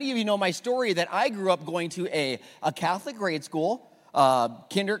many of you know my story that I grew up going to a Catholic grade school, not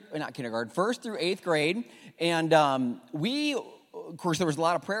kindergarten, 1st through 8th grade. And of course, there was a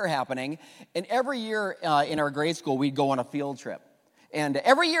lot of prayer happening. And every year in our grade school, we'd go on a field trip. And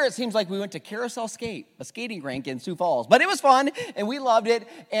every year it seems like we went to Carousel Skate, a skating rink in Sioux Falls. But it was fun, and we loved it.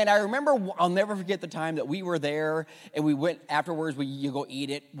 And I remember, I'll never forget the time that we were there, and we went afterwards, you go eat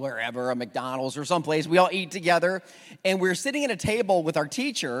it wherever, a McDonald's or someplace. We all eat together. And we were sitting at a table with our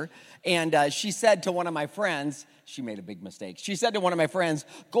teacher, and she said to one of my friends, she made a big mistake. She said to one of my friends,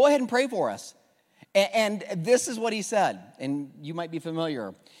 "Go ahead and pray for us." And this is what he said, and you might be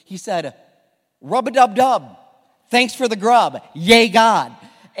familiar. He said, "Rub-a-dub-dub. Thanks for the grub. Yay, God."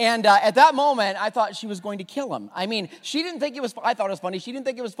 And at that moment, I thought she was going to kill him. I mean, she didn't think it was, I thought it was funny. She didn't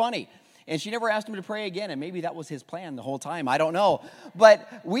think it was funny. And she never asked him to pray again. And maybe that was his plan the whole time. I don't know. But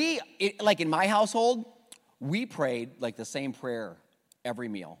like in my household, we prayed like the same prayer every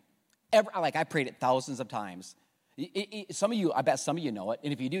meal. I prayed it thousands of times. Some of you, I bet some of you know it.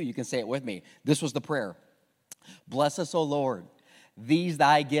 And if you do, you can say it with me. This was the prayer. "Bless us, O Lord, these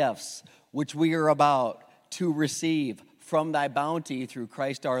thy gifts, which we are about to receive from thy bounty through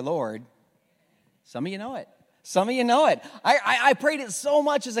Christ our Lord." Some of you know it. Some of you know it. I prayed it so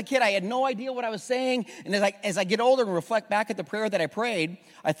much as a kid. I had no idea what I was saying. And as I get older and reflect back at the prayer that I prayed,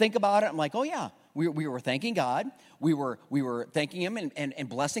 I think about it. I'm like, oh yeah, we were thanking God. We were thanking him and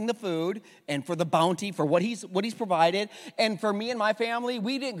blessing the food and for the bounty, for what he's provided. And for me and my family,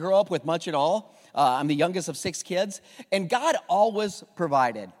 we didn't grow up with much at all. I'm the youngest of 6 kids. And God always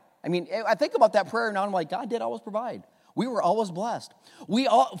provided. I mean, I think about that prayer now, and I'm like, God did always provide. We were always blessed.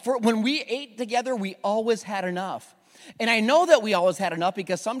 When we ate together, we always had enough. And I know that we always had enough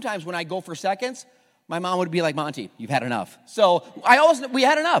because sometimes when I go for seconds, my mom would be like, "Monty, you've had enough." So we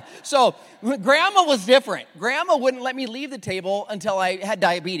had enough. So Grandma was different. Grandma wouldn't let me leave the table until I had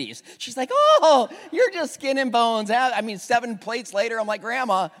diabetes. She's like, "Oh, you're just skin and bones." 7 plates later, I'm like,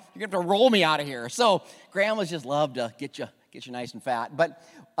 "Grandma, you're going to have to roll me out of here." So grandmas just love to get you nice and fat. But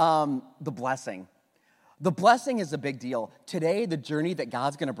the blessing. The blessing is a big deal. Today, the journey that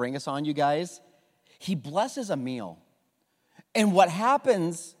God's going to bring us on, you guys, he blesses a meal. And what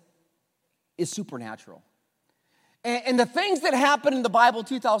happens is supernatural. And the things that happened in the Bible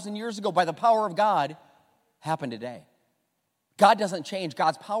 2,000 years ago by the power of God happen today. God doesn't change.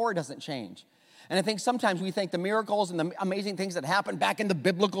 God's power doesn't change. And I think sometimes we think the miracles and the amazing things that happened back in the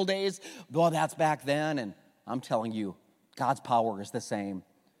biblical days, well, that's back then. And I'm telling you, God's power is the same.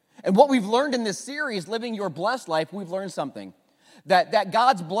 And what we've learned in this series, Living Your Blessed Life, we've learned something. That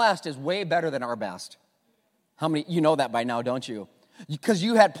God's blessed is way better than our best. How many, you know that by now, don't you? Because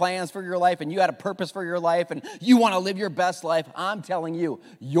you had plans for your life and you had a purpose for your life and you want to live your best life. I'm telling you,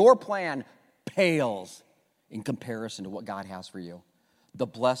 your plan pales in comparison to what God has for you. The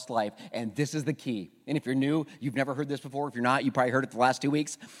blessed life. And this is the key. And if you're new, you've never heard this before. If you're not, you probably heard it the last 2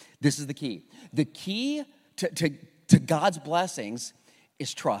 weeks. This is the key. The key to God's blessings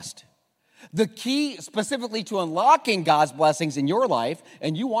is trust. The key specifically to unlocking God's blessings in your life,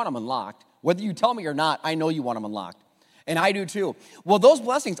 and you want them unlocked, whether you tell me or not, I know you want them unlocked. And I do too. Well, those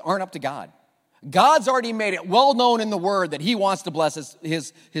blessings aren't up to God. God's already made it well known in the Word that he wants to bless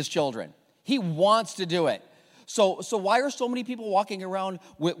his children. He wants to do it. So why are so many people walking around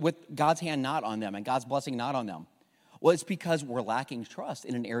with God's hand not on them and God's blessing not on them? Well, it's because we're lacking trust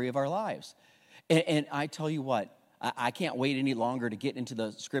in an area of our lives. And I tell you what, I can't wait any longer to get into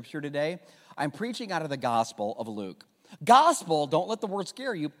the scripture today. I'm preaching out of the Gospel of Luke. Gospel, don't let the word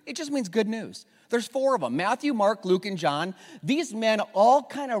scare you. It just means good news. There's 4 of them, Matthew, Mark, Luke, and John. These men all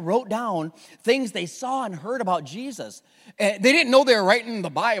kind of wrote down things they saw and heard about Jesus. And they didn't know they were writing the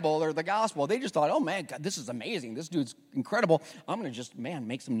Bible or the Gospel. They just thought, oh, man, God, this is amazing. This dude's incredible. I'm going to just,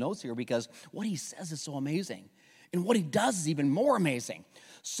 make some notes here because what he says is so amazing. And what he does is even more amazing.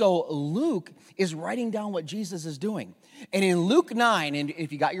 So Luke is writing down what Jesus is doing. And in Luke 9, and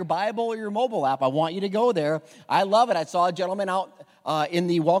if you got your Bible or your mobile app, I want you to go there. I love it. I saw a gentleman out in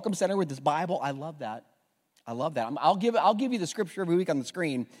the Welcome Center with his Bible. I love that. I'll give you the scripture every week on the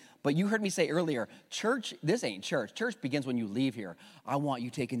screen. But you heard me say earlier, church, this ain't church. Church begins when you leave here. I want you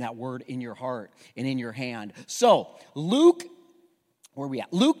taking that word in your heart and in your hand. So Luke, where are we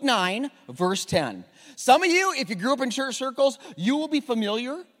at? Luke 9, verse 10. Some of you, if you grew up in church circles, you will be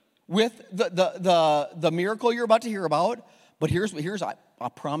familiar with the miracle you're about to hear about. But here's I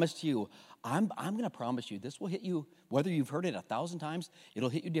promise to you, I'm going to promise you, this will hit you, whether you've heard it 1,000 times, it'll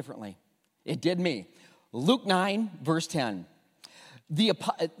hit you differently. It did me. Luke 9, verse 10.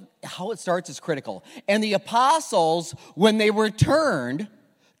 How it starts is critical. And the apostles, when they returned,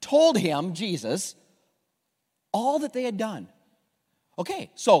 told him, Jesus, all that they had done.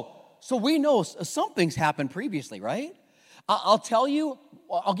 Okay, so we know something's happened previously, right? I'll tell you,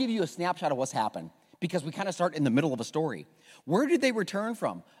 I'll give you a snapshot of what's happened because we kind of start in the middle of a story. Where did they return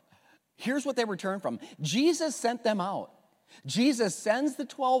from? Here's what they returned from. Jesus sent them out. Jesus sends the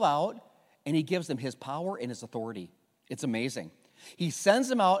 12 out, and he gives them his power and his authority. It's amazing. He sends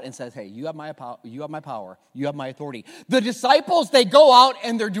them out and says, hey, you have my power, you have my authority. The disciples, they go out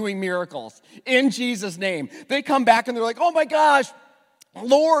and they're doing miracles in Jesus' name. They come back and they're like, oh my gosh,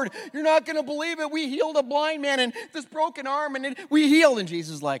 Lord, you're not going to believe it. We healed a blind man and this broken arm and we healed. And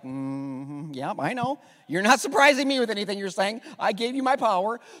Jesus is like, yeah, I know. You're not surprising me with anything you're saying. I gave you my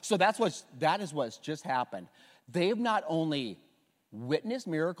power. So that is what's just happened. They've not only witnessed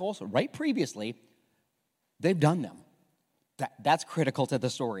miracles right previously, they've done them. That's critical to the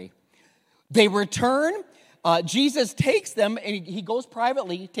story. They return. Jesus takes them, and he goes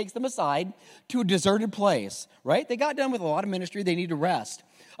privately, takes them aside to a deserted place, right? They got done with a lot of ministry. They need to rest.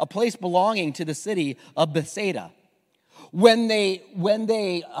 A place belonging to the city of Bethsaida. Verse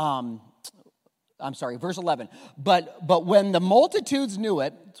 11. But when the multitudes knew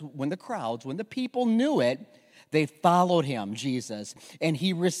it, when the people knew it, they followed him, Jesus, and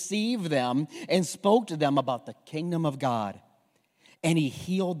he received them and spoke to them about the kingdom of God. And he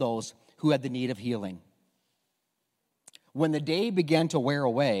healed those who had the need of healing. When the day began to wear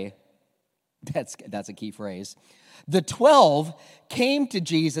away, that's a key phrase, the 12 came to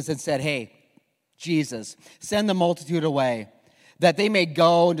Jesus and said, hey, Jesus, send the multitude away, that they may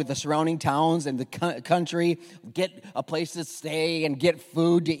go into the surrounding towns and the country, get a place to stay and get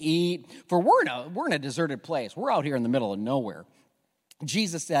food to eat. For we're in a deserted place. We're out here in the middle of nowhere.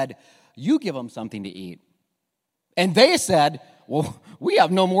 Jesus said, you give them something to eat. And they said, well, we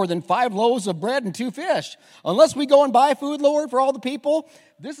have no more than 5 loaves of bread and 2 fish. Unless we go and buy food, Lord, for all the people,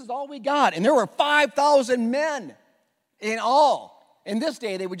 this is all we got. And there were 5,000 men in all. In this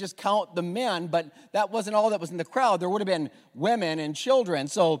day, they would just count the men, but that wasn't all that was in the crowd. There would have been women and children,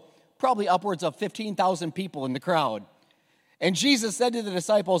 so probably upwards of 15,000 people in the crowd. And Jesus said to the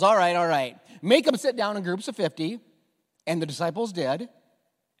disciples, all right, make them sit down in groups of 50. And the disciples did,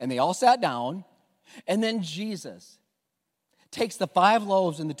 and they all sat down. And then Jesus takes the 5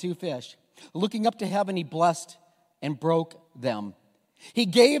 loaves and the 2 fish. Looking up to heaven, he blessed and broke them. He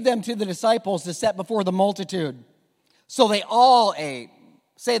gave them to the disciples to set before the multitude. So they all ate.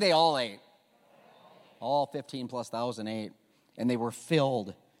 Say they all ate. All 15 plus thousand ate. And they were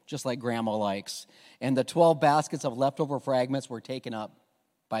filled, just like Grandma likes. And the 12 baskets of leftover fragments were taken up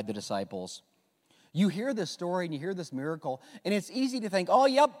by the disciples. You hear this story and you hear this miracle, and it's easy to think, oh,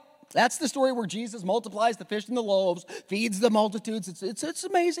 yep, that's the story where Jesus multiplies the fish and the loaves, feeds the multitudes. It's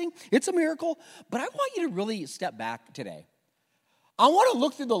amazing. It's a miracle. But I want you to really step back today. I want to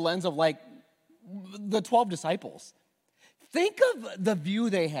look through the lens of like the 12 disciples. Think of the view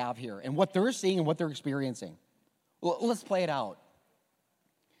they have here and what they're seeing and what they're experiencing. Well, let's play it out.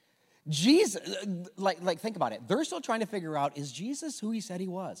 Jesus, think about it. They're still trying to figure out, is Jesus who he said he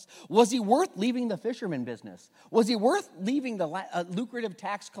was? Was he worth leaving the fisherman business? Was he worth leaving the lucrative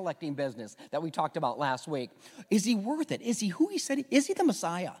tax collecting business that we talked about last week? Is he worth it? Is he who he said? Is he the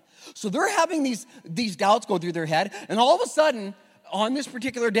Messiah? So they're having these doubts go through their head, and all of a sudden, on this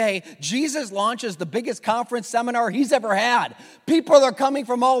particular day, Jesus launches the biggest conference seminar he's ever had. People are coming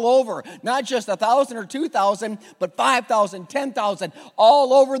from all over, not just 1,000 or 2,000, but 5,000, 10,000,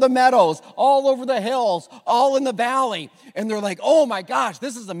 all over the meadows, all over the hills, all in the valley. And they're like, oh my gosh,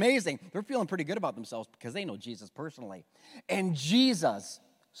 this is amazing. They're feeling pretty good about themselves because they know Jesus personally. And Jesus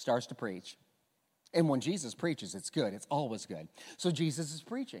starts to preach. And when Jesus preaches, it's good. It's always good. So Jesus is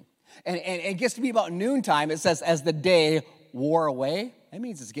preaching. And it gets to be about noontime. It says, as the day wore away, that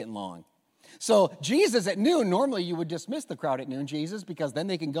means it's getting long. So Jesus at noon, normally you would dismiss the crowd at noon, Jesus, because then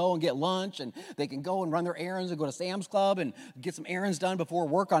they can go and get lunch and they can go and run their errands and go to Sam's Club and get some errands done before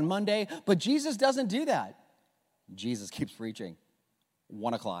work on Monday. But Jesus doesn't do that. Jesus keeps preaching.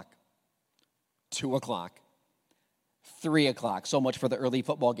 1 o'clock, 2 o'clock, 3 o'clock. So much for the early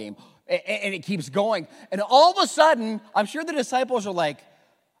football game. And it keeps going. And all of a sudden, I'm sure the disciples are like,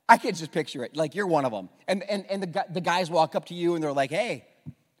 I can just picture it, like you're one of them. And the guys walk up to you and they're like, hey,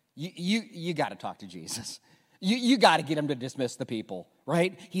 you got to talk to Jesus. You got to get him to dismiss the people,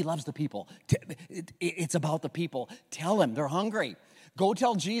 right? He loves the people. It's about the people. Tell him they're hungry. Go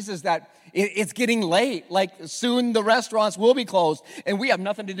tell Jesus that it's getting late. Like soon the restaurants will be closed and we have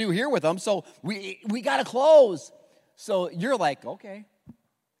nothing to do here with them. So we got to close. So you're like, okay.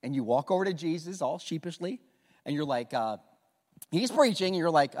 And you walk over to Jesus all sheepishly and you're like, he's preaching, and you're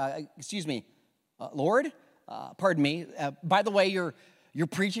like, excuse me, Lord, pardon me. By the way, You're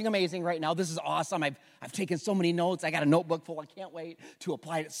preaching amazing right now. This is awesome. I've taken so many notes. I got a notebook full. I can't wait to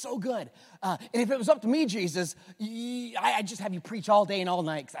apply it. It's so good. And if it was up to me, Jesus, I'd just have you preach all day and all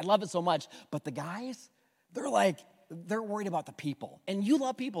night because I love it so much. But the guys, they're worried about the people. And you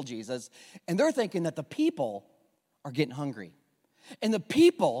love people, Jesus. And they're thinking that the people are getting hungry. And the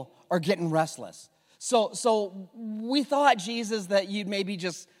people are getting restless. So we thought, Jesus, that you'd maybe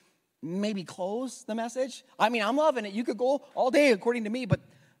close the message. I mean, I'm loving it. You could go all day according to me, but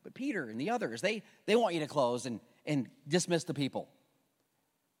Peter and the others, they want you to close and dismiss the people.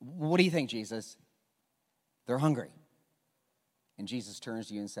 What do you think, Jesus? They're hungry. And Jesus turns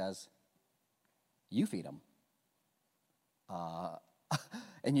to you and says, you feed them.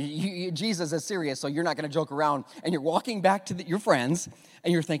 And Jesus is serious, so you're not going to joke around. And you're walking back to your friends,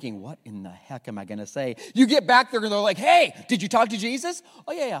 and you're thinking, what in the heck am I going to say? You get back there, and they're like, hey, did you talk to Jesus?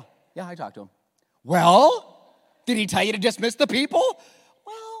 Oh, yeah. Yeah, I talked to him. Well, did he tell you to dismiss the people?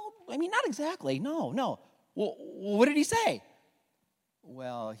 Well, I mean, not exactly. No. Well, what did he say?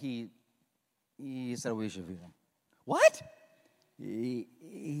 Well, he said we should feed them. What?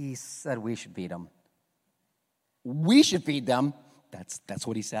 He said we should feed them. We should feed them. That's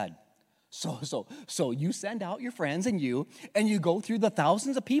what he said. So you send out your friends and you go through the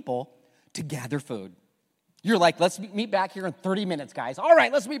thousands of people to gather food. You're like, let's meet back here in 30 minutes, guys. All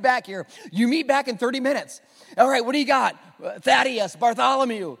right, let's meet back here. You meet back in 30 minutes. All right, what do you got? Thaddeus,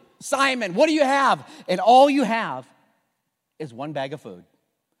 Bartholomew, Simon, what do you have? And all you have is one bag of food.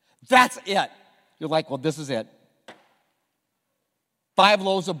 That's it. You're like, well, this is it. 5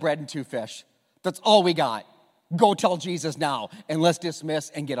 loaves of bread and 2 fish. That's all we got. Go tell Jesus now, and let's dismiss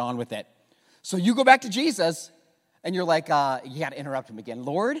and get on with it. So you go back to Jesus, and you're like, you got to interrupt him again.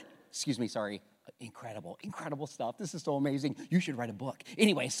 Lord, incredible stuff. This is so amazing. You should write a book.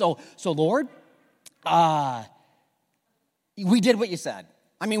 Anyway, so Lord, we did what you said.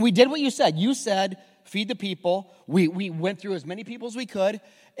 I mean, we did what you said. You said, feed the people. We went through as many people as we could,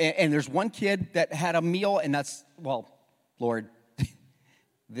 and there's one kid that had a meal, and that's, well, Lord,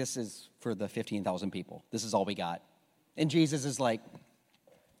 this is for the 15,000 people. This is all we got. And Jesus is like,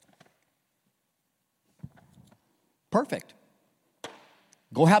 perfect.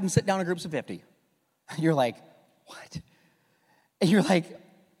 Go have them sit down in groups of 50. You're like, what? And you're like,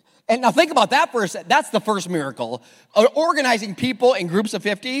 and now think about that for a second. That's the first miracle. Organizing people in groups of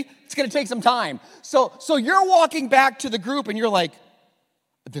 50, it's going to take some time. So you're walking back to the group and you're like,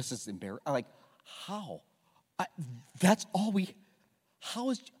 this is embarrassing. Like, how? That's all we, how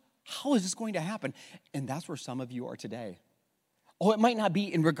is this going to happen? And that's where some of you are today. Oh, it might not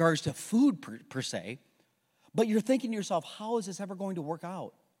be in regards to food per se, but you're thinking to yourself, how is this ever going to work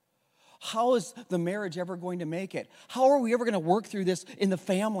out? How is the marriage ever going to make it? How are we ever going to work through this in the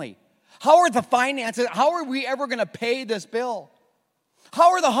family? How are the finances? How are we ever going to pay this bill?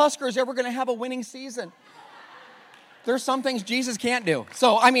 How are the Huskers ever going to have a winning season? There's some things Jesus can't do.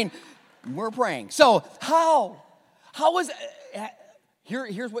 So, I mean, we're praying. So, how is,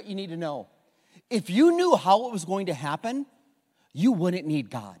 here's what you need to know. If you knew how it was going to happen, you wouldn't need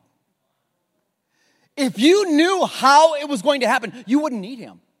God. If you knew how it was going to happen, you wouldn't need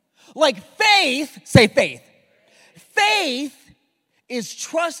him. Like faith, say faith. Faith is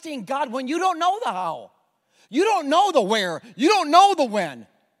trusting God when you don't know the how. You don't know the where. You don't know the when.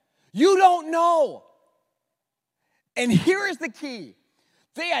 You don't know. And here is the key.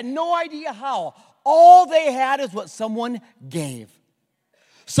 They had no idea how. All they had is what someone gave.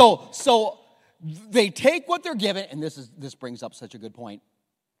 So they take what they're given, and this brings up such a good point.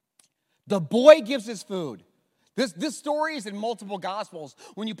 The boy gives his food. This story is in multiple gospels.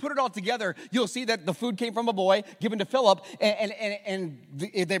 When you put it all together, you'll see that the food came from a boy given to Philip, and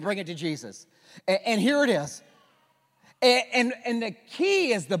they bring it to Jesus. And here it is. And the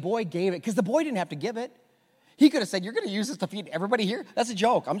key is the boy gave it, because the boy didn't have to give it. He could have said, you're going to use this to feed everybody here? That's a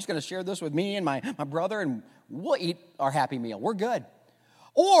joke. I'm just going to share this with me and my brother, and we'll eat our Happy Meal. We're good.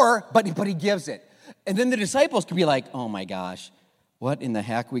 But he gives it. And then the disciples could be like, oh my gosh, what in the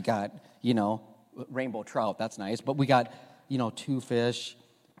heck? We got, rainbow trout. That's nice. But we got, 2 fish.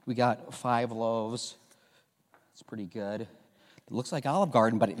 We got 5 loaves. It's pretty good. It looks like Olive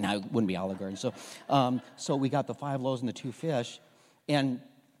Garden, but it wouldn't be Olive Garden. So we got the 5 loaves and the 2 fish. And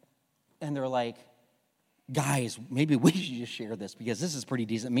they're like, guys, maybe we should just share this because this is a pretty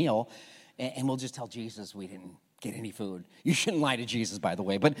decent meal. And we'll just tell Jesus we didn't get any food. You shouldn't lie to Jesus, by the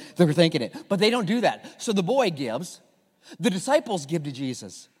way. But they were thinking it. But they don't do that. So the boy gives. The disciples give to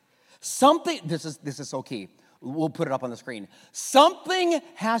Jesus. Something, this is so key. We'll put it up on the screen. Something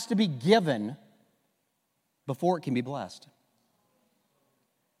has to be given before it can be blessed.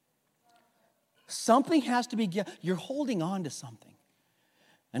 Something has to be given. You're holding on to something.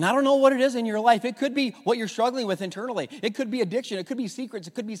 And I don't know what it is in your life. It could be what you're struggling with internally. It could be addiction. It could be secrets.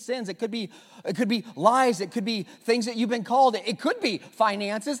 It could be sins. It could be lies. It could be things that you've been called. It could be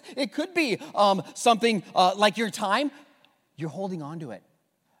finances. It could be something like your time. You're holding on to it.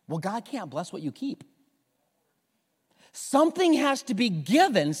 Well, God can't bless what you keep. Something has to be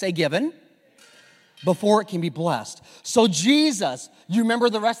given, say given, before it can be blessed. So Jesus, you remember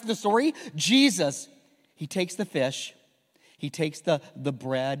the rest of the story? Jesus, he takes the fish, he takes the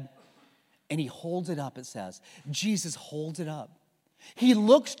bread, and he holds it up, it says. Jesus holds it up. He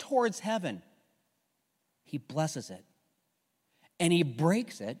looks towards heaven. He blesses it. And he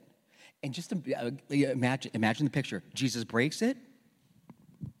breaks it. And just imagine the picture. Jesus breaks it,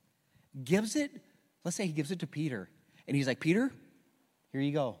 gives it, let's say he gives it to Peter. And he's like, Peter, here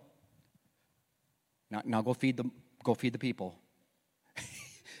you go. Now go feed the people.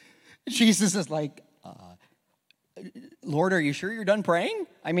 Jesus is like, Lord, are you sure you're done praying?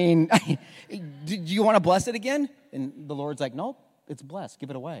 I mean, do you want to bless it again? And the Lord's like, nope, it's blessed. Give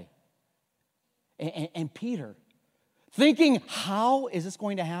it away. And Peter, thinking, how is this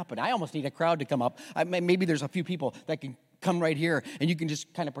going to happen? I almost need a crowd to come up. Maybe there's a few people that can come right here, and you can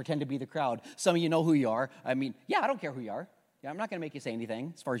just kind of pretend to be the crowd. Some of you know who you are. I mean, yeah, I don't care who you are. Yeah, I'm not going to make you say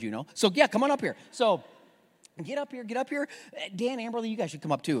anything, as far as you know. So, yeah, come on up here. So, get up here. Dan, Amberly, you guys should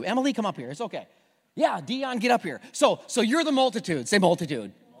come up too. Emily, come up here. It's okay. Yeah, Dion, get up here. So you're the multitude. Say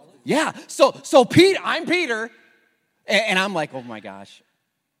multitude. Yeah. So Pete, I'm Peter, and I'm like, oh my gosh,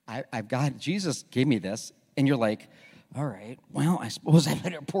 I've got, Jesus gave me this, and you're like, all right, well, I suppose I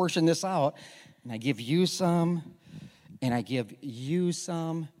better portion this out, and I give you some, and I give you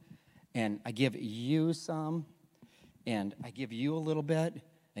some, and I give you some, and I give you a little bit,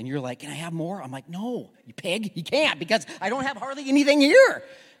 and you're like, can I have more? I'm like, no, you pig, you can't, because I don't have hardly anything here.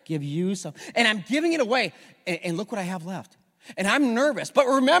 Give you some. And I'm giving it away, and look what I have left. And I'm nervous, but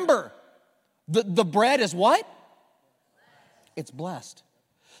remember, the bread is what? It's blessed.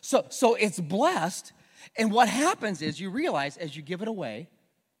 So it's blessed, and what happens is you realize as you give it away,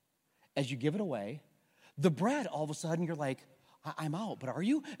 the bread, all of a sudden, you're like, I'm out, but are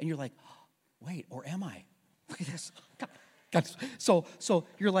you? And you're like, wait, or am I? Look at this. God. So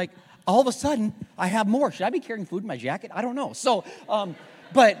you're like, all of a sudden, I have more. Should I be carrying food in my jacket? I don't know. So,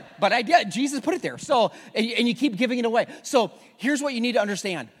 but I did. Jesus put it there. So, and you keep giving it away. So here's what you need to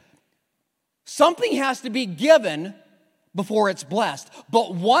understand. Something has to be given before it's blessed.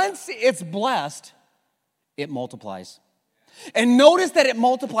 But once it's blessed, it multiplies. And notice that it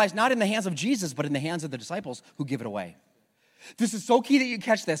multiplies not in the hands of Jesus, but in the hands of the disciples who give it away. This is so key that you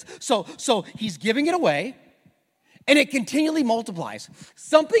catch this. So he's giving it away, and it continually multiplies.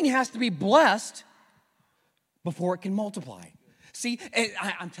 Something has to be blessed before it can multiply. See,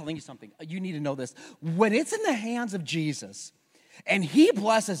 I'm telling you something. You need to know this. When it's in the hands of Jesus, and he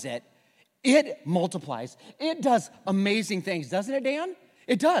blesses it, it multiplies. It does amazing things, doesn't it, Dan?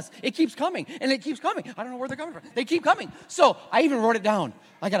 It does. It keeps coming, and it keeps coming. I don't know where they're coming from. They keep coming. So I even wrote it down.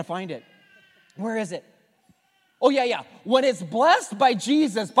 I got to find it. Where is it? Oh, yeah. When it's blessed by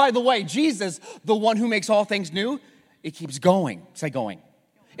Jesus, by the way, Jesus, the one who makes all things new, it keeps going. Say going.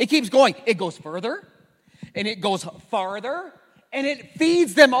 It keeps going. It goes further, and it goes farther, and it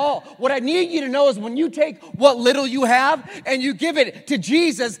feeds them all. What I need you to know is when you take what little you have and you give it to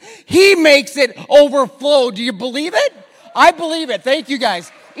Jesus, he makes it overflow. Do you believe it? I believe it. Thank you,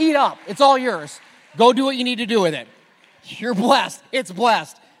 guys. Eat up. It's all yours. Go do what you need to do with it. You're blessed. It's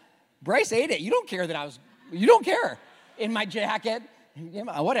blessed. Bryce ate it. You don't care that you don't care. In my jacket,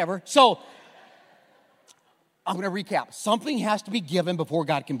 whatever. So, I'm going to recap. Something has to be given before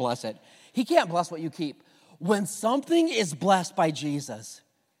God can bless it. He can't bless what you keep. When something is blessed by Jesus,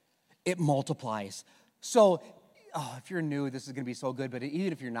 it multiplies. So, if you're new, this is going to be so good. But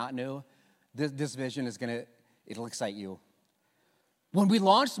even if you're not new, this vision is it'll excite you. When we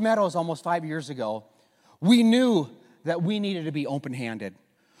launched Meadows almost 5 years ago, we knew that we needed to be open-handed.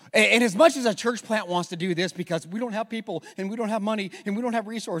 And as much as a church plant wants to do this because we don't have people and we don't have money and we don't have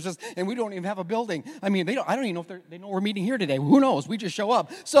resources and we don't even have a building. I mean, I don't even know if they know we're meeting here today. Who knows? We just show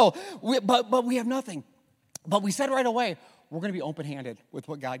up. So, but we have nothing. But we said right away, we're going to be open-handed with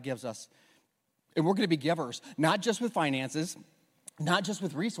what God gives us. And we're going to be givers, not just with finances, not just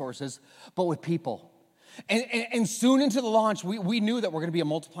with resources, but with people. And soon into the launch, we knew that we're going to be a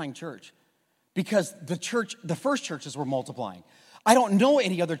multiplying church because the first churches were multiplying. I don't know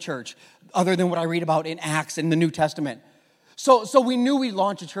any other church other than what I read about in Acts in the New Testament. So we knew we'd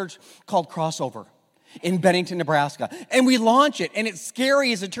launch a church called Crossover. in Bennington, Nebraska. And we launch it, and it's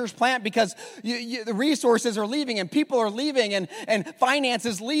scary as a church plant because the resources are leaving, and people are leaving, and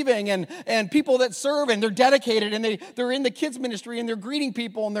finances leaving, and people that serve, and they're dedicated, and they're in the kids ministry, and they're greeting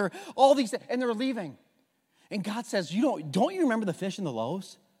people, and they're all these, and they're leaving. And God says, don't you remember the fish and the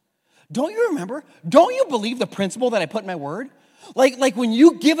loaves? Don't you remember? Don't you believe the principle that I put in my word? Like when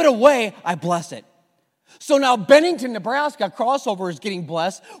you give it away, I bless it. So now Bennington, Nebraska, Crossover is getting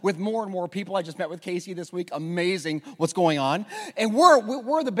blessed with more and more people. I just met with Casey this week. Amazing what's going on. And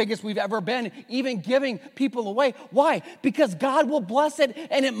we're the biggest we've ever been, even giving people away. Why? Because God will bless it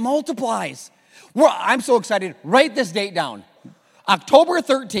and it multiplies. I'm so excited. Write this date down. October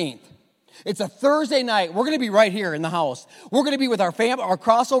 13th. It's a Thursday night. We're going to be right here in the house. We're going to be with our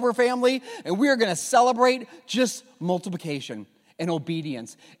Crossover family, and we are going to celebrate just multiplication and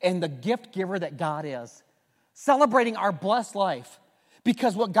obedience and the gift giver that God is. Celebrating our blessed life.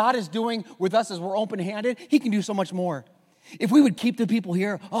 Because what God is doing with us as we're open-handed, He can do so much more. If we would keep the people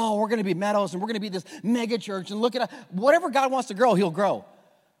here, we're going to be Meadows, and we're going to be this mega church, and look at whatever God wants to grow, He'll grow.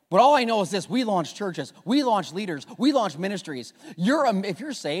 But all I know is this: we launch churches, we launch leaders, we launch ministries. If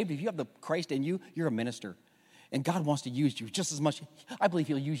you're saved, if you have the Christ in you, you're a minister. And God wants to use you just as much. I believe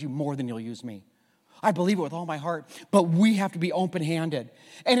He'll use you more than He'll use me. I believe it with all my heart. But we have to be open-handed.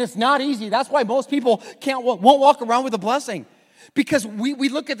 And it's not easy. That's why most people won't walk around with a blessing. Because we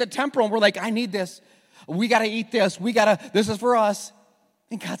look at the temporal and we're like, I need this. We got to eat this. This is for us.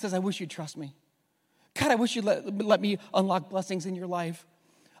 And God says, I wish you'd trust me. God, I wish you'd let me unlock blessings in your life.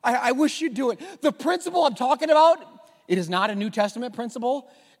 I wish you'd do it. The principle I'm talking about, it is not a New Testament principle.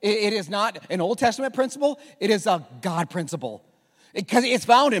 It is not an Old Testament principle. It is a God principle. Because it's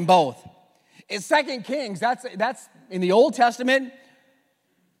found in both. In 2 Kings, that's in the Old Testament,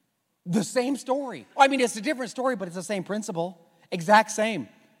 the same story. I mean, it's a different story, but it's the same principle. Exact same.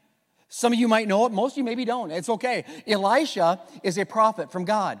 Some of you might know it. Most of you maybe don't. It's okay. Elisha is a prophet from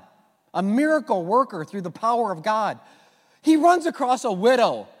God. A miracle worker through the power of God. He runs across a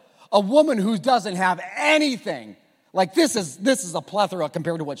widow, a woman who doesn't have anything. Like this is a plethora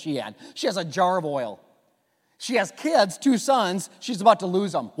compared to what she had. She has a jar of oil. She has kids, 2 sons. She's about to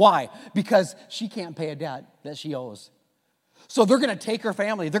lose them. Why? Because she can't pay a debt that she owes. So they're going to take her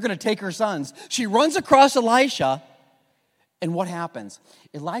family. They're going to take her sons. She runs across Elisha, and what happens?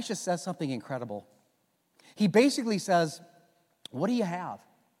 Elisha says something incredible. He basically says, what do you have?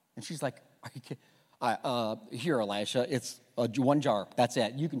 And she's like, are you kidding? Here, Elisha, it's one jar. That's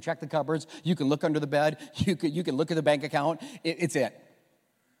it. You can check the cupboards. You can look under the bed. You can look at the bank account. It's it.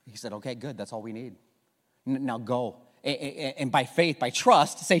 He said, okay, good. That's all we need. Now go. And by faith, by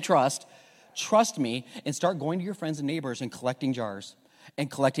trust, say trust me, and start going to your friends and neighbors and collecting jars and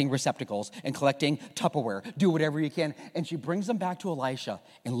collecting receptacles and collecting Tupperware. Do whatever you can. And she brings them back to Elisha.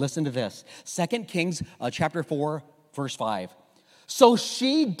 And listen to this. 2 Kings chapter 4, verse 5. So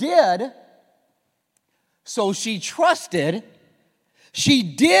she trusted, she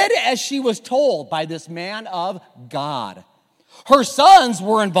did as she was told by this man of God. Her sons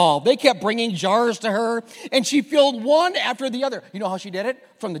were involved. They kept bringing jars to her, and she filled one after the other. You know how she did it?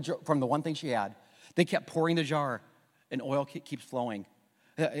 From the one thing she had. They kept pouring the jar, and oil keeps flowing.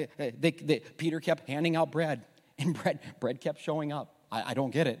 Peter kept handing out bread, and bread kept showing up. I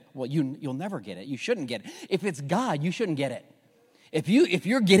don't get it. Well, you'll never get it. You shouldn't get it. If it's God, you shouldn't get it. If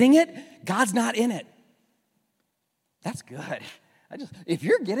you're getting it, God's not in it. That's good. If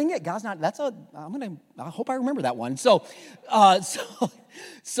you're getting it, God's not. I hope I remember that one. So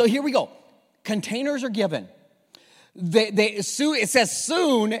here we go. Containers are given. It says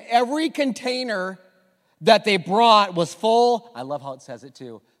soon every container that they brought was full. I love how it says it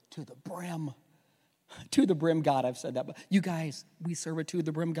too. To the brim. To the brim God. I've said that. But you guys, we serve a to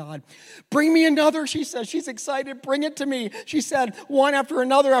the brim God. Bring me another, she says. She's excited. Bring it to me. She said one after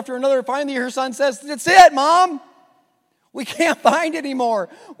another after another. Finally, her son says, that's it, Mom. We can't find anymore.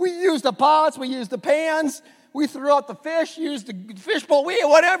 We used the pots. We used the pans. We threw out the fish, used the fish bowl.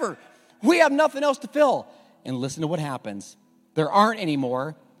 Whatever. We have nothing else to fill. And listen to what happens. There aren't any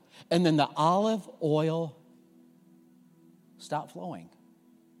more. And then the olive oil stopped flowing.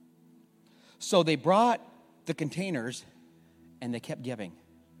 So they brought the containers and they kept giving.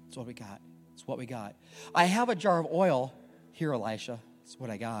 That's what we got. That's what we got. I have a jar of oil here, Elisha. That's what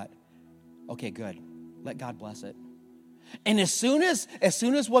I got. Okay, good. Let God bless it. And as soon as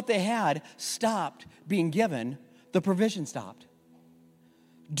what they had stopped being given, the provision stopped.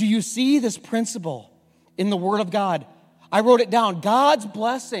 Do you see this principle in the Word of God? I wrote it down. God's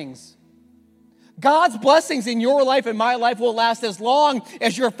blessings in your life and my life will last as long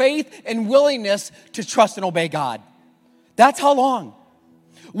as your faith and willingness to trust and obey God. That's how long.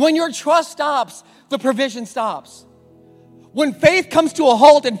 When your trust stops, the provision stops. When faith comes to a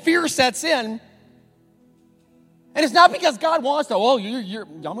halt and fear sets in, and it's not because God wants to,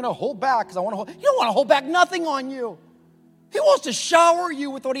 I'm going to hold back because I want to hold. You don't want to hold back nothing on you. He wants to shower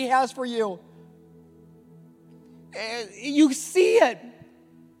you with what he has for you. You see it.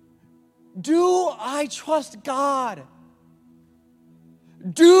 Do I trust God?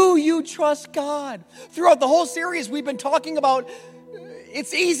 Do you trust God? Throughout the whole series, we've been talking about,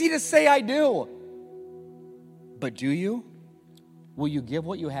 it's easy to say I do. But do you? Will you give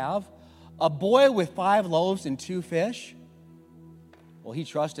what you have? A boy with 5 loaves and 2 fish? Well, he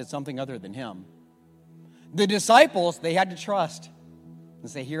trusted something other than him. The disciples, they had to trust and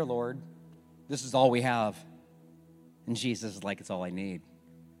say, here, Lord, this is all we have. And Jesus is like, it's all I need.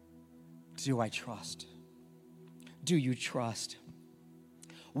 Do I trust? Do you trust?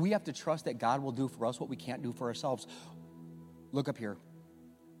 We have to trust that God will do for us what we can't do for ourselves. Look up here.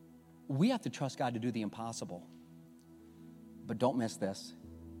 We have to trust God to do the impossible. But don't miss this.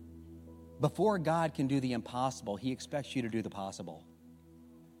 Before God can do the impossible, he expects you to do the possible.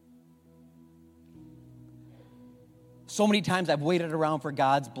 So many times I've waited around for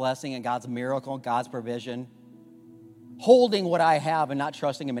God's blessing and God's miracle and God's provision, holding what I have and not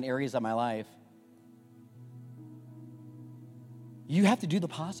trusting him in areas of my life. You have to do the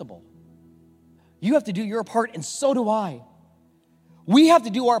possible. You have to do your part, and so do I. We have to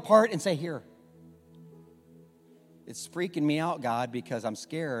do our part and say, here, it's freaking me out, God, because I'm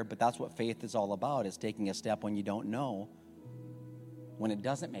scared, but that's what faith is all about, is taking a step when you don't know, when it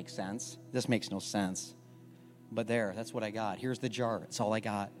doesn't make sense. This makes no sense. But that's what I got. Here's the jar. It's all I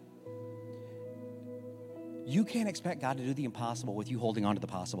got. You can't expect God to do the impossible with you holding on to the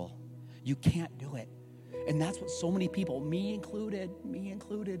possible. You can't do it. And that's what so many people, me included.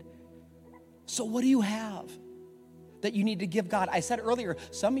 So what do you have that you need to give God? I said earlier,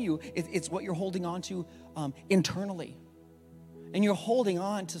 some of you, it's what you're holding on to internally. And you're holding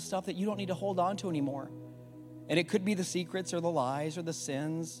on to stuff that you don't need to hold on to anymore. And it could be the secrets or the lies or the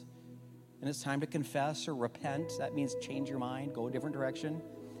sins. And it's time to confess or repent. That means change your mind, go a different direction.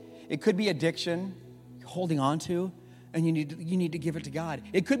 It could be addiction you're holding on to, and you need to give it to God.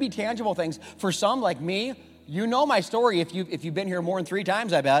 It could be tangible things. For some, like me, you know my story if you've been here more than 3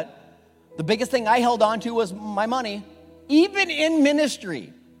 times, I bet. The biggest thing I held on to was my money, even in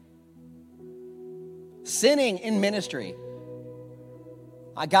ministry. Sinning in ministry.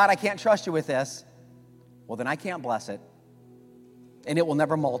 God, I can't trust you with this. Well, then I can't bless it. And it will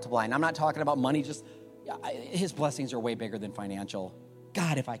never multiply. And I'm not talking about money, his blessings are way bigger than financial.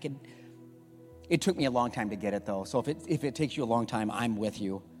 God, if I could. It took me a long time to get it, though. So if it takes you a long time, I'm with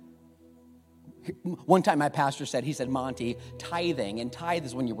you. One time my pastor said, Monty, tithing, and tithe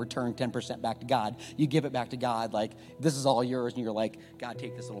is when you return 10% back to God. You give it back to God like, this is all yours, and you're like, God,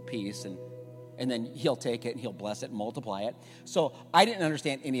 take this little piece, and then he'll take it, and he'll bless it and multiply it. So I didn't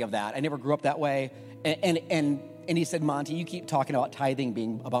understand any of that. I never grew up that way. And he said, Monty, you keep talking about tithing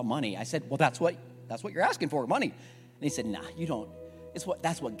being about money. I said, well, that's what you're asking for, money. And he said, nah, you don't.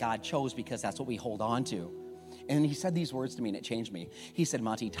 That's what God chose, because that's what we hold on to. And he said these words to me, and it changed me. He said,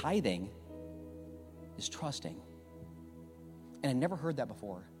 Monty, tithing is trusting. And I never heard that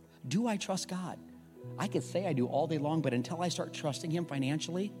before. Do I trust God? I could say I do all day long, but until I start trusting him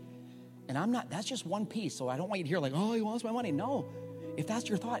financially, and that's just one piece, so I don't want you to hear like, oh, he wants my money. No. If that's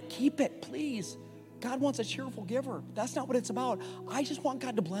your thought, keep it, please. God wants a cheerful giver. That's not what it's about. I just want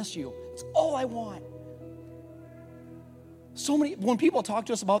God to bless you. It's all I want. When people talk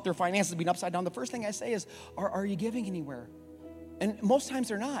to us about their finances being upside down, the first thing I say is, are you giving anywhere? And most times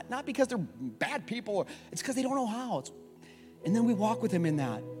they're not. Not because they're bad people. It's because they don't know how. And then we walk with him in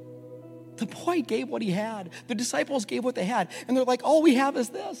that. The boy gave what he had. The disciples gave what they had. And they're like, all we have is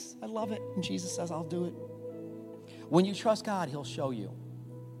this. I love it. And Jesus says, I'll do it. When you trust God, he'll show you.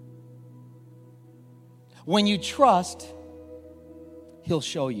 When you trust, he'll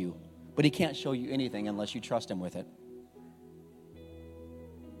show you. But he can't show you anything unless you trust him with it.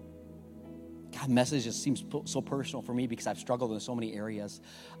 God, message just seems so personal for me because I've struggled in so many areas.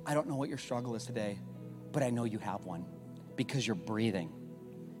 I don't know what your struggle is today, but I know you have one because you're breathing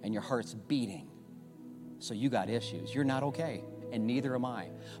and your heart's beating. So you got issues. You're not okay, and neither am I.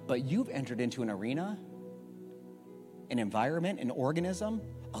 But you've entered into an arena, an environment, an organism,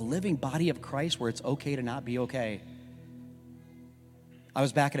 a living body of Christ where it's okay to not be okay. I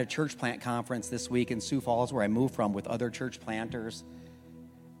was back at a church plant conference this week in Sioux Falls where I moved from with other church planters.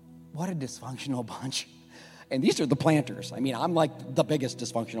 What a dysfunctional bunch. And these are the planters. I mean, I'm like the biggest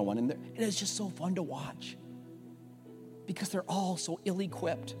dysfunctional one. And it is just so fun to watch because they're all so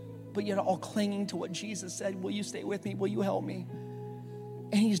ill-equipped, but yet all clinging to what Jesus said. Will you stay with me? Will you help me?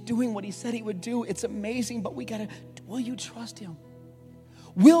 And he's doing what he said he would do. It's amazing, but will you trust him?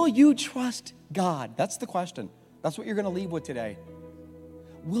 Will you trust God? That's the question. That's what you're going to leave with today.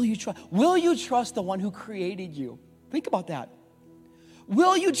 Will you trust the one who created you? Think about that.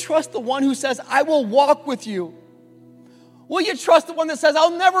 Will you trust the one who says, I will walk with you? Will you trust the one that says,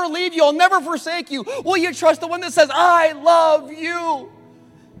 I'll never leave you, I'll never forsake you? Will you trust the one that says, I love you?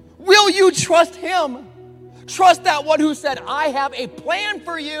 Will you trust him? Trust that one who said, I have a plan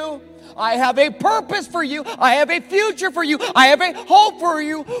for you. I have a purpose for you. I have a future for you. I have a hope for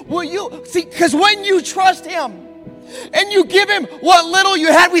you. Will you? See, because when you trust him and you give him what little you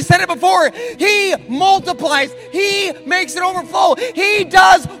had, we said it before, he multiplies. He makes it overflow. He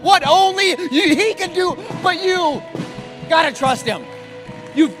does what only he can do, but you got to trust him.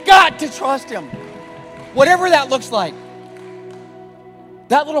 You've got to trust him. Whatever that looks like.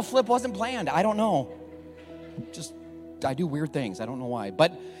 That little flip wasn't planned. I don't know. I do weird things. I don't know why.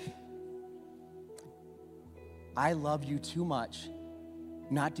 But I love you too much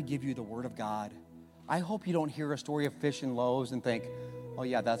not to give you the word of God. I hope you don't hear a story of fish and loaves and think, oh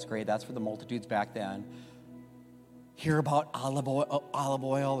yeah, that's great. That's for the multitudes back then. Hear about olive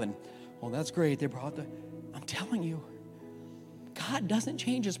oil and, well, that's great. They brought I'm telling you, God doesn't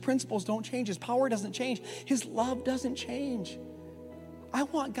change. His principles don't change. His power doesn't change. His love doesn't change. I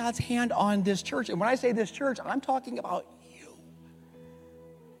want God's hand on this church. And when I say this church, I'm talking about you.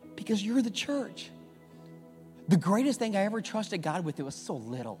 Because you're the church. The greatest thing I ever trusted God with, it was so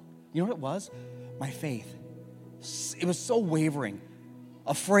little. You know what it was? My faith. It was so wavering.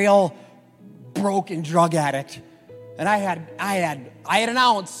 A frail, broken drug addict. And I had an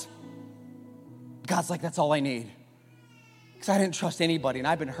ounce. God's like, that's all I need. Because I didn't trust anybody. And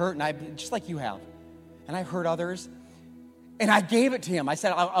I've been hurt, and just like you have. And I've hurt others. And I gave it to him. I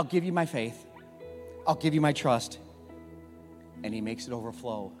said, I'll give you my faith. I'll give you my trust. And he makes it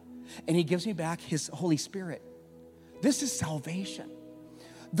overflow. And he gives me back his Holy Spirit. This is salvation.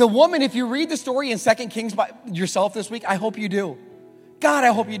 The woman, if you read the story in 2 Kings by yourself this week, I hope you do. God,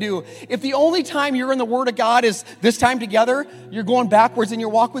 I hope you do. If the only time you're in the Word of God is this time together, you're going backwards in your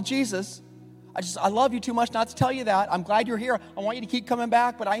walk with Jesus. I love you too much not to tell you that. I'm glad you're here. I want you to keep coming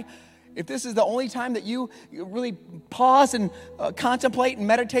back, but if this is the only time that you really pause and contemplate and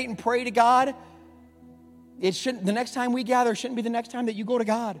meditate and pray to God, the next time we gather shouldn't be the next time that you go to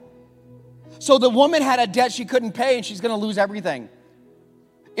God. So the woman had a debt she couldn't pay, and she's going to lose everything.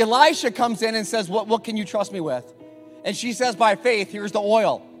 Elisha comes in and says, what can you trust me with? And she says, by faith, here's the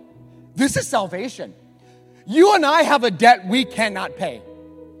oil. This is salvation. You and I have a debt we cannot pay.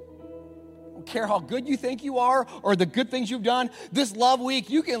 I don't care how good you think you are or the good things you've done. This love week,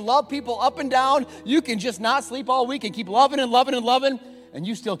 you can love people up and down. You can just not sleep all week and keep loving and loving and loving, and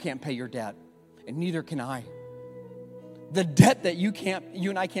you still can't pay your debt. And neither can I. The debt that you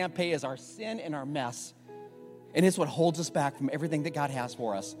and I can't pay is our sin and our mess. And it's what holds us back from everything that God has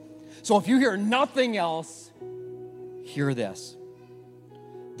for us. So if you hear nothing else, hear this.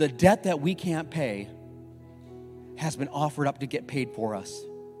 The debt that we can't pay has been offered up to get paid for us.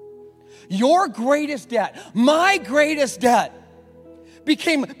 Your greatest debt, my greatest debt,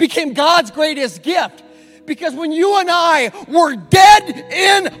 became God's greatest gift. Because when you and I were dead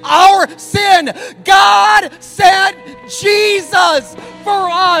in our sin, God sent Jesus for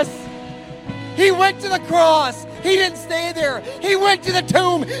us. He went to the cross. He didn't stay there. He went to the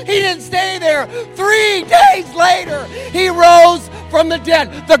tomb. He didn't stay there. 3 days later, he rose from the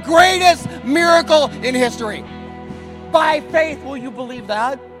dead. The greatest miracle in history. By faith, will you believe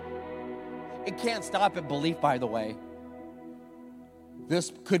that? It can't stop at belief, by the way.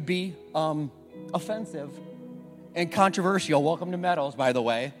 This could be offensive and controversial. Welcome to Meadows, by the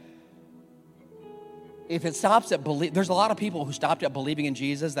way. If it stops at belief, there's a lot of people who stopped at believing in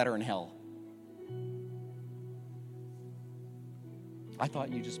Jesus that are in hell. I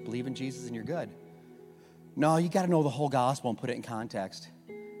thought you just believe in Jesus and you're good. No, you got to know the whole gospel and put it in context.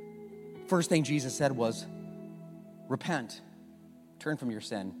 First thing Jesus said was, repent, turn from your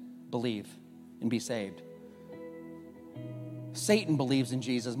sin, believe, and be saved. Satan believes in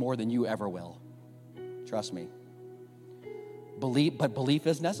Jesus more than you ever will. Trust me. But belief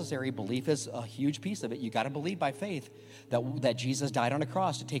is necessary. Belief is a huge piece of it. You got to believe by faith that Jesus died on a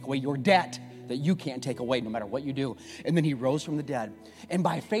cross to take away your debt that you can't take away no matter what you do. And then he rose from the dead. And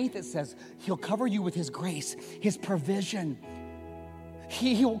by faith, it says he'll cover you with his grace, his provision.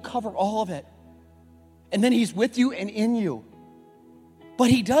 He will cover all of it. And then he's with you and in you. But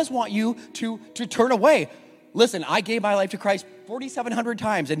he does want you to turn away. Listen, I gave my life to Christ 4,700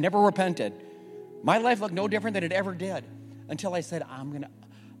 times and never repented. My life looked no different than it ever did until I said,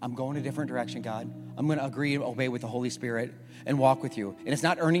 I'm going a different direction, God. I'm going to agree and obey with the Holy Spirit and walk with you. And it's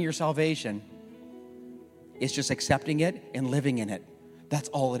not earning your salvation. It's just accepting it and living in it. That's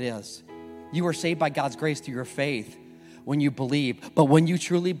all it is. You are saved by God's grace through your faith when you believe. But when you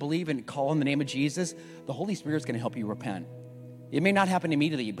truly believe and call on the name of Jesus, the Holy Spirit's going to help you repent. It may not happen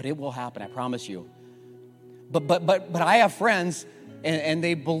immediately, but it will happen, I promise you. But I have friends, and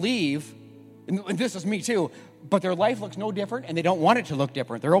they believe, and this is me too, but their life looks no different, and they don't want it to look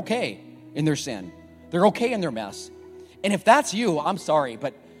different. They're okay in their sin. They're okay in their mess. And if that's you, I'm sorry,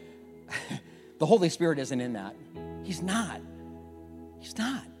 but the Holy Spirit isn't in that. He's not. He's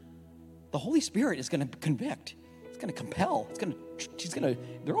not. The Holy Spirit is going to convict. It's going to compel.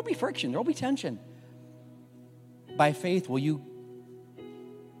 There will be friction. There will be tension. By faith, will you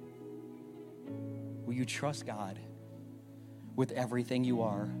trust God with everything you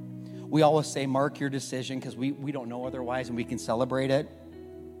are? We always say, mark your decision, because we don't know otherwise, and we can celebrate it.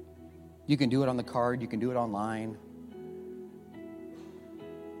 You can do it on the card. You can do it online.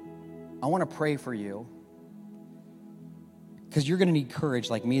 I want to pray for you, because you're going to need courage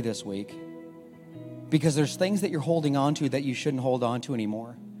like me this week, because there's things that you're holding on to that you shouldn't hold on to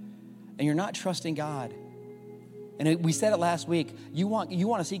anymore, and you're not trusting God. And we said it last week. You want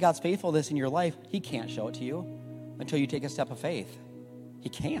to see God's faithfulness in your life. He can't show it to you until you take a step of faith. He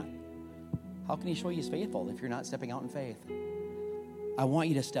can't. How can he show you he's faithful if you're not stepping out in faith? I want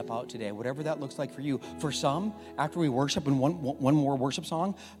you to step out today, whatever that looks like for you. For some, after we worship in one more worship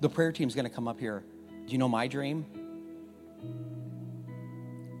song, the prayer team's going to come up here. Do you know my dream?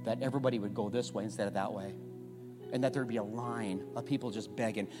 That everybody would go this way instead of that way. And that there'd be a line of people just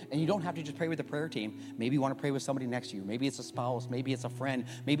begging. And you don't have to just pray with the prayer team. Maybe you want to pray with somebody next to you. Maybe it's a spouse. Maybe it's a friend.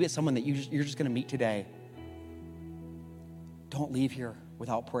 Maybe it's someone that you're just going to meet today. Don't leave here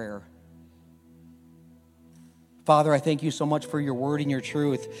without prayer. Father, I thank you so much for your word and your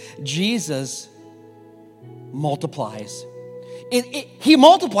truth. Jesus multiplies. He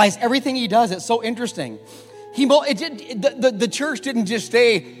multiplies everything he does. It's so interesting. The church didn't just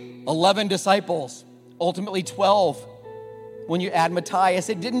stay 11 disciples. Ultimately 12, when you add Matthias.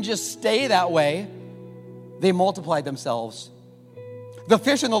 It didn't just stay that way. They multiplied themselves. The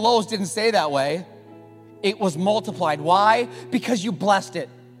fish and the loaves didn't stay that way. It was multiplied. Why? Because you blessed it.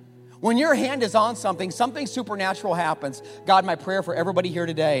 When your hand is on something supernatural happens. God, my prayer for everybody here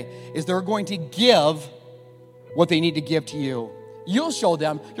today is they're going to give what they need to give to you. You'll show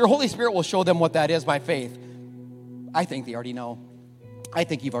them. Your Holy Spirit will show them what that is by faith. I think they already know. I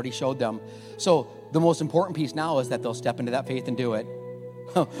think you've already showed them. So the most important piece now is that they'll step into that faith and do it.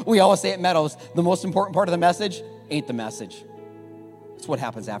 We always say at Meadows, the most important part of the message ain't the message. It's what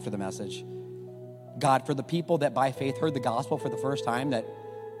happens after the message. God, for the people that by faith heard the gospel for the first time, that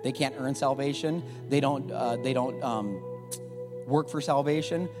they can't earn salvation, they don't work for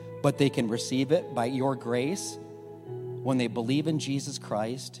salvation, but they can receive it by your grace when they believe in Jesus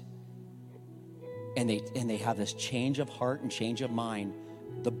Christ, and they have this change of heart and change of mind.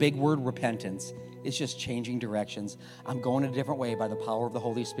 The big word repentance is just changing directions. I'm going a different way by the power of the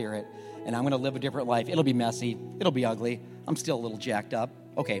Holy Spirit, and I'm going to live a different life. It'll be messy. It'll be ugly. I'm still a little jacked up.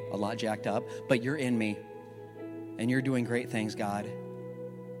 Okay, a lot jacked up, but you're in me, and you're doing great things, God.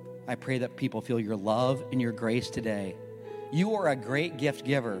 I pray that people feel your love and your grace today. You are a great gift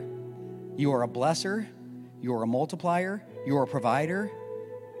giver. You are a blesser. You are a multiplier. You are a provider.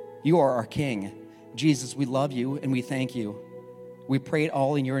 You are our King. Jesus, we love you, and we thank you. We pray it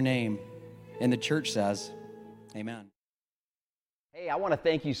all in your name. And the church says, amen. Hey, I want to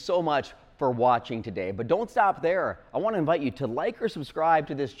thank you so much for watching today. But don't stop there. I want to invite you to like or subscribe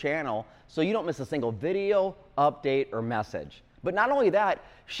to this channel so you don't miss a single video, update, or message. But not only that,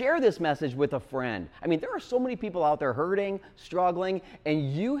 share this message with a friend. I mean, there are so many people out there hurting, struggling,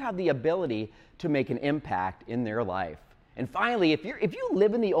 and you have the ability to make an impact in their life. And finally, if you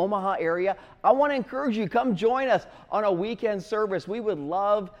live in the Omaha area, I want to encourage you, come join us on a weekend service. We would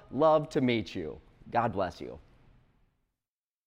love to meet you. God bless you.